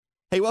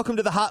Hey, welcome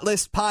to the Hot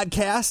List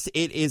podcast.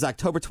 It is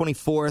October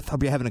 24th.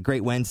 Hope you're having a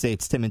great Wednesday.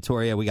 It's Tim and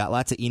Toria. We got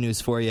lots of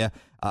e-news for you,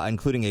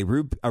 including a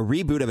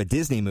reboot of a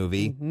Disney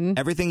movie. Mm-hmm.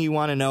 Everything you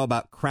want to know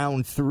about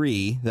Crown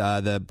 3,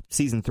 the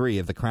season 3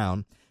 of The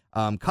Crown.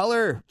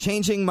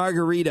 Color-changing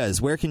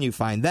margaritas. Where can you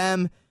find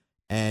them?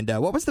 And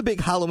what was the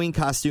big Halloween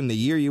costume the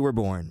year you were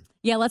born?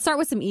 Yeah, let's start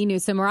with some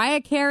e-news. So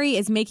Mariah Carey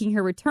is making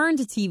her return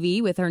to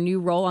TV with her new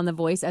role on The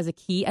Voice as a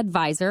key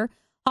advisor.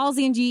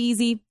 Halsey and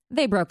G-Eazy,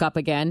 they broke up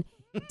again.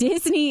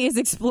 Disney is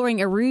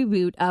exploring a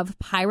reboot of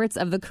Pirates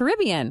of the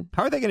Caribbean.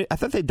 How are they going to? I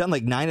thought they'd done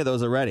like 9 of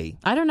those already.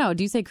 I don't know.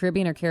 Do you say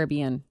Caribbean or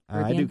Caribbean?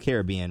 I do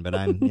Caribbean, but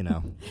I'm,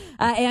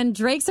 and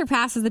Drake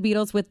surpasses the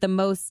Beatles with the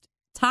most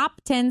top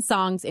 10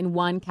 songs in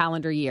one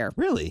calendar year.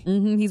 Really?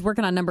 Mm-hmm. He's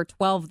working on number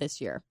 12 this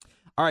year.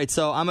 All right,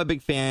 so I'm a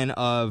big fan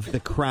of The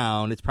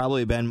Crown. It's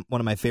probably been one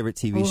of my favorite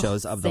TV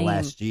shows of the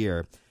last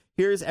year.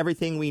 Here's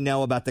everything we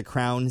know about The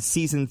Crown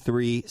Season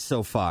 3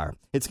 so far.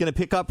 It's going to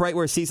pick up right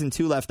where Season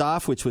 2 left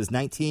off, which was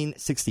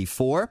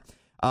 1964.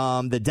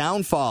 The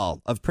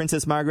downfall of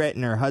Princess Margaret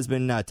and her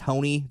husband,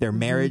 Tony, their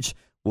marriage,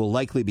 will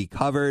likely be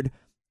covered.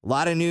 A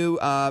lot of new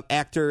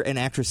actor and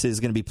actresses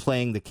going to be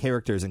playing the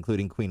characters,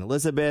 including Queen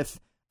Elizabeth,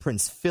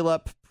 Prince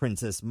Philip,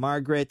 Princess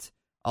Margaret.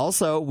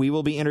 Also, we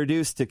will be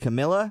introduced to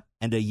Camilla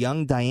and a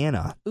young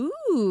Diana.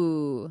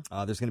 Ooh.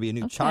 There's going to be a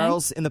new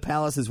Charles in the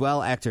palace as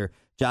well. Actor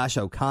Josh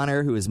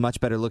O'Connor, who is much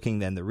better looking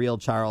than the real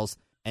Charles.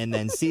 And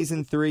then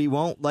Season 3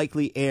 won't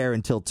likely air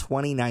until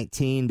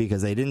 2019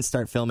 because they didn't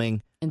start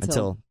filming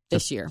until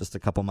this year. Just a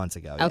couple months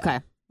ago. Okay. Yeah.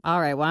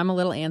 All right. Well, I'm a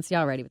little antsy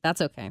already, but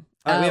that's okay.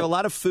 All right, we have a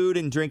lot of food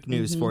and drink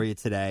news for you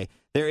today.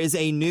 There is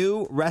a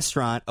new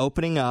restaurant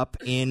opening up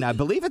in, I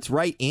believe it's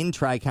right in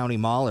Tri-County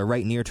Mall or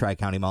right near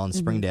Tri-County Mall in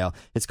Springdale.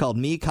 It's called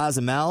Mi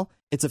Cozumel.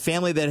 It's a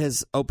family that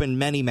has opened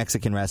many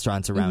Mexican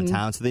restaurants around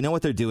town, so they know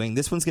what they're doing.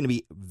 This one's going to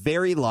be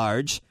very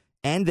large,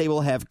 and they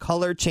will have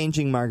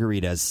color-changing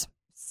margaritas.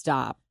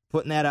 Stop.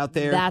 Putting that out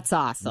there. That's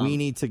awesome. We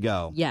need to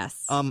go.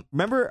 Yes.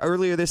 Remember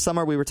earlier this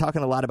summer we were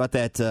talking a lot about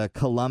that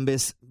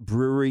Columbus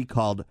brewery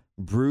called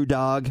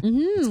Brewdog.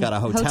 It's got a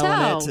hotel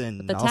in it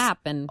and the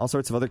tap and all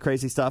sorts of other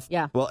crazy stuff.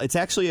 Yeah. Well, it's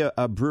actually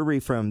a brewery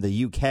from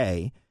the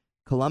UK.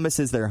 Columbus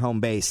is their home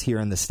base here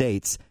in the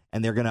States,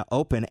 and they're going to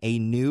open a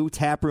new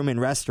tap room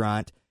and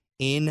restaurant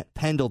in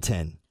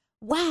Pendleton.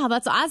 Wow,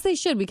 that's as they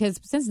should, because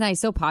Cincinnati is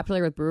so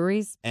popular with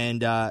breweries.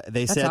 And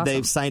they said awesome.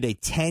 They've signed a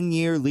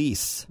 10-year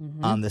lease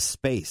on the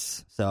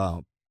space.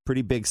 So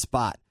pretty big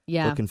spot.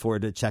 Yeah. Looking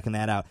forward to checking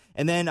that out.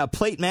 And then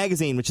Plate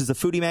Magazine, which is a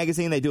foodie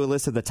magazine. They do a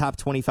list of the top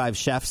 25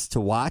 chefs to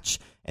watch.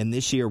 And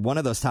this year, one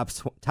of those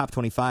top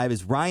 25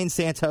 is Ryan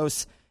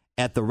Santos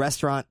at the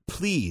restaurant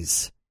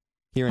Please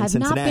here in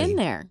Cincinnati. I've not been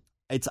there.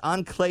 It's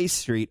on Clay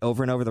Street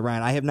over and over the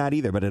Rhine. I have not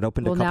either, but it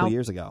opened a couple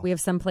years ago. We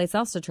have someplace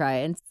else to try.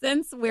 And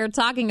since we're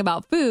talking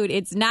about food,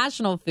 it's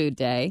National Food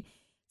Day.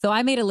 So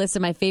I made a list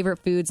of my favorite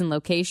foods and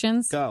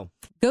locations. Go.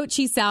 Goat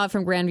cheese salad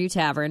from Grandview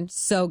Tavern.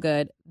 So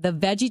good. The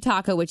veggie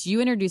taco, which you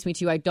introduced me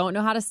to. I don't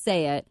know how to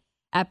say it.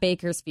 At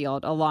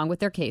Bakersfield, along with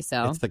their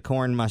queso. It's the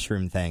corn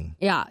mushroom thing.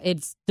 Yeah,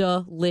 it's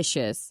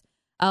delicious.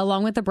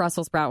 Along with the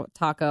Brussels sprout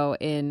taco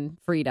in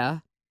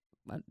Frida.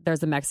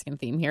 There's a Mexican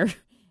theme here.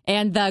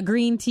 And the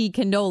green tea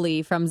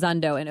cannoli from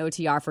Zundo and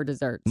OTR for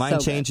dessert. Mine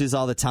changes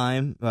all the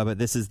time, but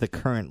this is the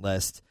current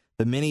list.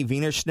 The mini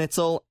Wiener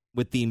Schnitzel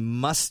with the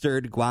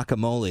mustard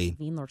guacamole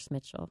Wiener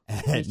Schnitzel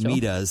at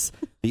Mita's.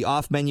 The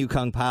off-menu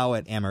Kung Pao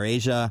at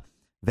Amerasia.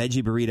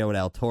 Veggie burrito at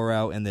El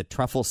Toro. And the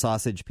truffle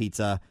sausage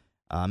pizza.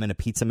 I'm in a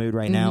pizza mood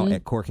right now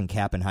at Cork and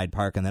Cap in Hyde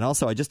Park. And then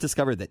also I just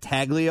discovered that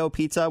Taglio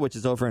Pizza, which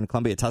is over in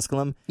Columbia,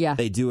 Tusculum. Yeah.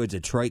 They do a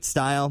Detroit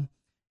style.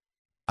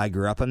 I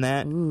grew up on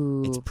that.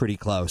 Ooh. It's pretty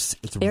close.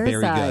 It's very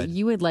good.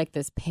 You would like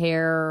this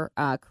pear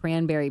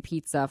cranberry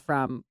pizza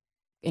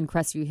in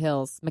Crestview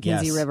Hills,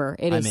 Mackenzie River.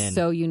 It is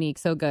so unique,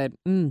 so good.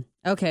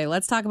 Okay,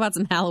 let's talk about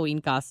some Halloween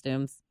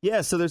costumes.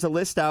 Yeah, so there's a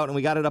list out, and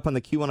we got it up on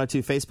the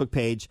Q102 Facebook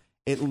page.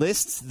 It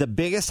lists the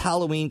biggest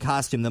Halloween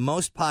costume, the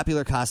most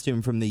popular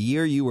costume from the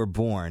year you were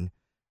born.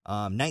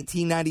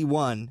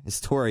 1991 is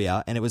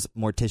Toria, and it was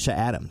Morticia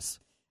Addams.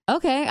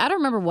 Okay, I don't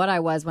remember what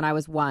I was when I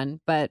was 1,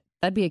 but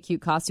that'd be a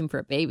cute costume for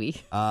a baby.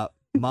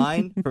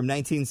 Mine from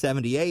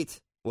 1978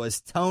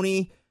 was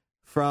Tony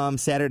from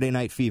Saturday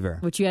Night Fever.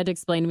 Which you had to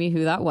explain to me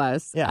who that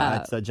was.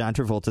 Yeah, it's John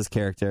Travolta's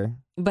character.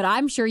 But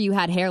I'm sure you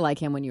had hair like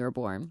him when you were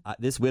born.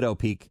 This widow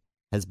peak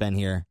has been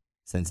here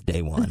since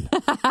day one.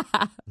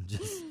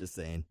 just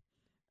saying.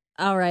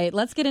 All right,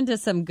 let's get into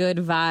some good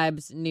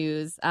vibes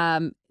news.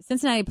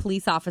 Cincinnati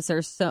police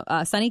officer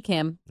Sonny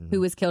Kim, who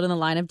was killed in the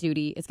line of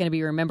duty, is going to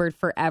be remembered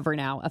forever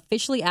now.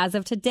 Officially, as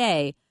of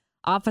today,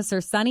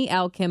 Officer Sonny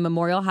L. Kim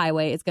Memorial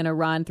Highway is going to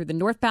run through the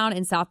northbound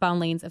and southbound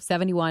lanes of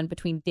 71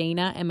 between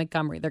Dana and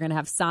Montgomery. They're going to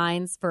have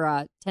signs for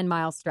a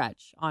 10-mile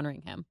stretch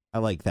honoring him. I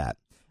like that.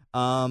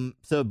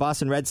 So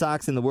Boston Red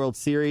Sox in the World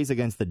Series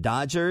against the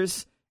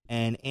Dodgers,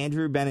 and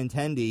Andrew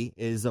Benintendi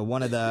is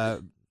one of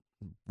the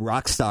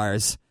rock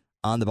stars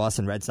on the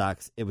Boston Red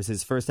Sox. It was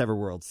his first ever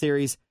World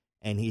Series,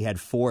 and he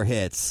had 4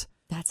 hits.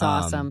 That's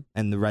awesome.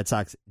 And the Red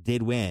Sox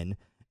did win.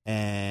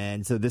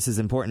 And so this is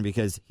important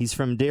because he's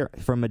from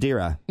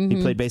Madeira.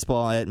 He played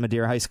baseball at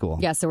Madeira High School.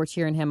 Yeah, so we're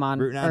cheering him on.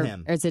 Rooting on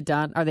him. Is it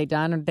done? Are they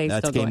done? Or are they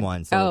That's still game going?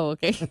 1. So. Oh,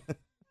 okay.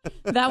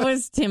 That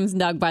was Tim's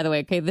nug, by the way.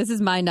 Okay, this is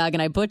my nug,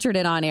 and I butchered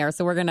it on air,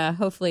 so we're going to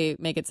hopefully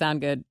make it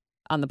sound good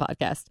on the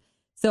podcast.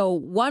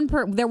 So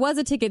there was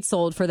a ticket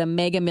sold for the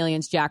Mega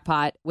Millions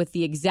jackpot with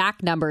the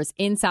exact numbers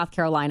in South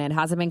Carolina. It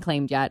hasn't been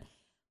claimed yet.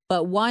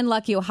 But one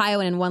lucky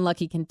Ohioan and one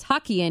lucky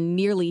Kentuckian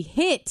nearly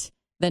hit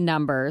the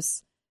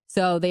numbers.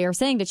 So they are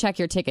saying to check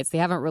your tickets. They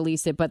haven't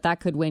released it, but that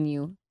could win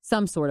you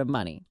some sort of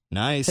money.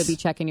 Nice. To be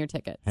checking your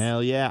tickets.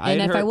 Hell yeah.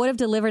 And if I would have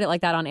delivered it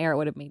like that on air, it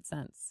would have made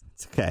sense.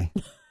 It's okay.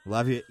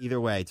 Love you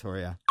either way,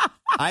 Toria.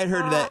 I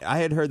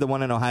had heard the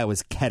one in Ohio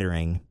was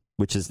Kettering,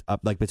 which is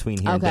up like between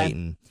here and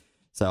Dayton.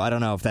 So I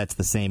don't know if that's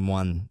the same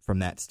one from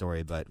that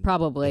story, but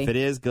probably. If it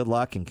is, good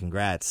luck and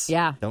congrats.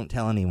 Yeah. Don't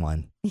tell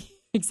anyone.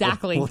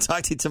 Exactly. We'll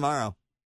talk to you tomorrow.